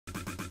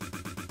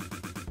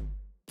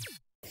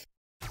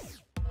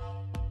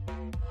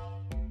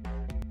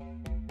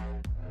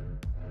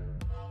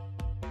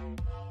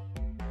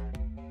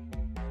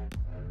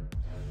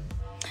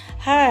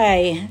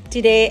Hi,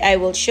 today I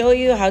will show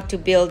you how to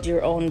build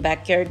your own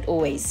backyard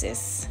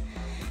oasis.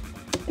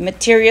 The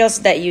materials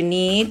that you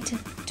need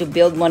to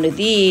build one of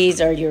these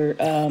are your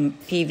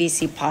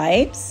PVC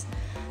pipes,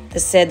 the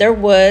cedar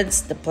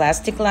woods, the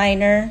plastic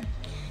liner,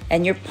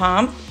 and your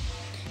pump.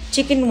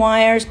 Chicken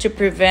wires to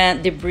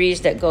prevent debris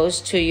that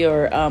goes to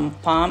your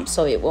pump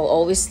so it will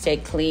always stay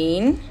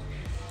clean.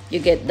 You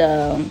get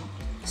the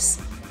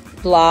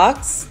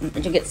blocks,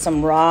 you get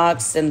some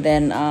rocks, and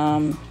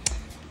then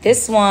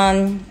this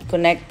one,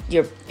 connect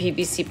your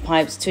PVC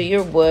pipes to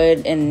your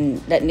wood, and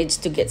that needs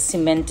to get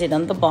cemented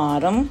on the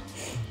bottom.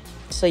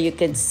 So you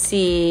can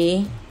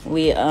see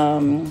we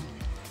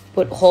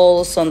put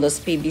holes on those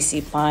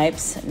PVC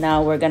pipes.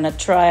 Now we're gonna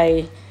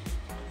try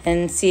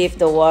and see if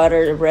the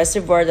water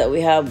reservoir that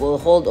we have will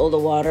hold all the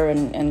water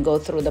and go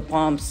through the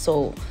pumps.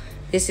 So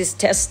this is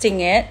testing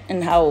it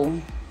and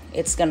how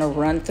it's gonna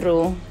run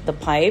through the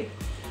pipe.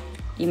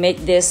 You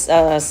make this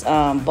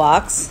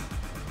box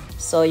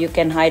so you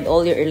can hide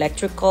all your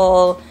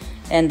electrical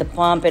and the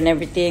pump and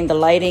everything, the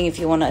lighting if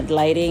you want to add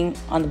lighting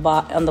on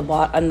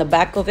the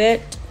back of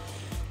it,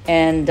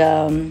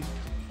 and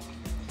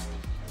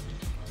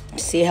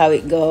see how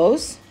it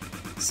goes.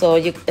 So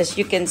as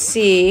you can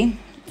see,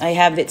 I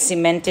have it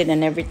cemented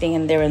and everything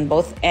in there on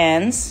both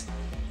ends,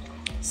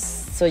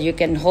 so you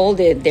can hold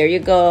it. There you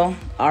go.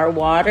 Our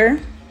water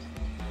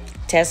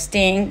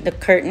testing the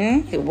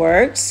curtain, it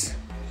works.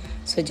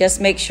 So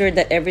just make sure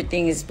that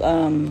everything is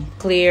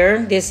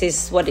clear. This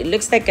is what it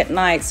looks like at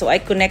night. So I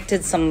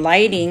connected some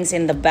lightings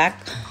in the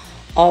back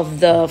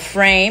of the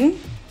frame.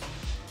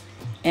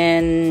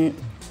 And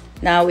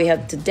now we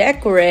have to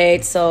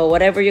decorate. So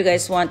whatever you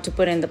guys want to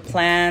put in the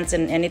plants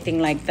and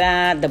anything like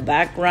that, the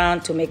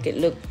background to make it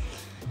look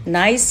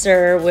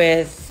nicer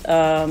with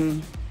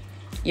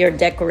your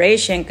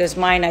decoration. Because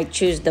mine, I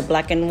choose the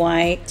black and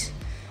white.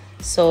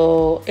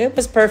 So it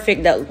was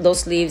perfect, that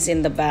those leaves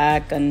in the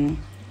back, and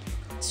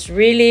it's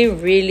really,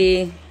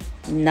 really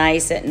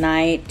nice at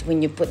night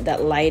when you put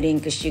that lighting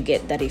because you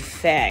get that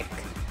effect.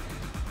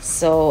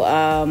 So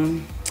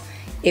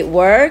it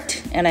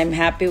worked, and I'm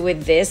happy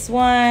with this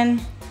one.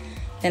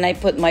 And I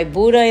put my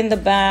Buddha in the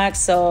back.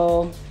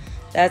 So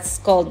that's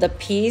called the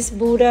Peace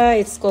Buddha.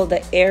 It's called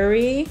the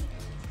Airy.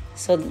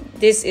 So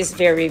this is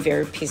very,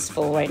 very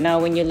peaceful right now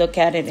when you look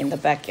at it in the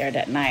backyard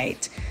at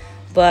night.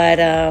 But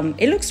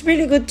it looks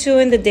really good too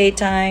in the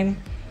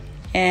daytime.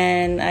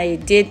 And I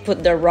did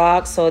put the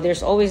rocks, so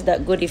there's always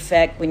that good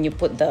effect when you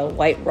put the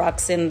white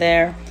rocks in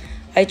there.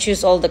 I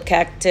choose all the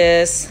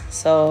cactus,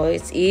 so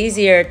it's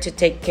easier to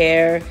take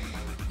care.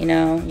 You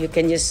know, you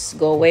can just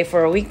go away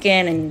for a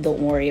weekend and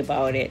don't worry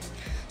about it.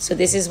 So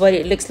this is what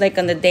it looks like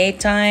on the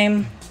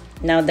daytime.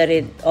 Now that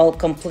it all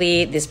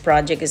complete, this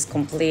project is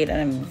complete,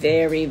 and I'm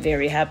very,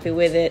 very happy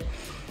with it.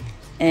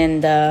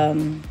 And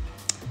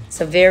it's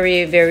a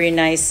very, very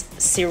nice,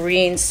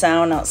 serene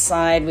sound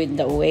outside with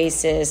the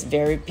oasis.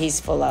 Very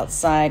peaceful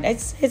outside.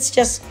 It's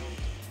just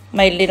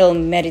my little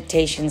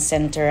meditation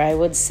center, I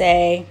would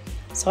say.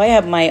 So I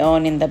have my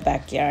own in the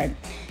backyard.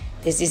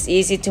 This is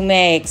easy to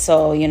make,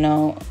 so you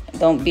know,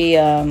 don't be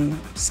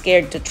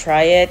scared to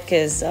try it,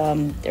 because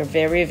they're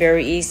very,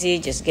 very easy.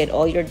 Just get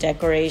all your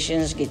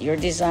decorations, get your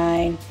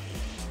design,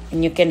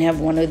 and you can have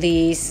one of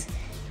these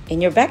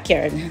in your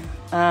backyard.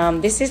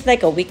 This is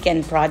like a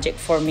weekend project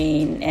for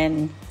me,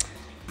 and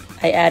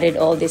I added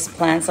all these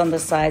plants on the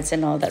sides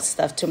and all that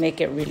stuff to make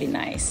it really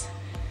nice.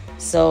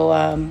 So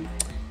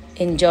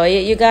enjoy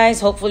it, you guys.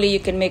 Hopefully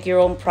you can make your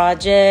own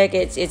project.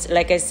 It's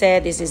like I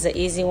said, this is an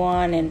easy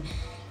one and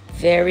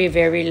very,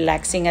 very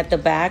relaxing at the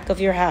back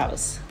of your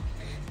house.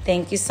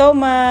 Thank you so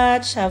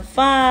much. Have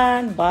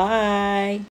fun. Bye.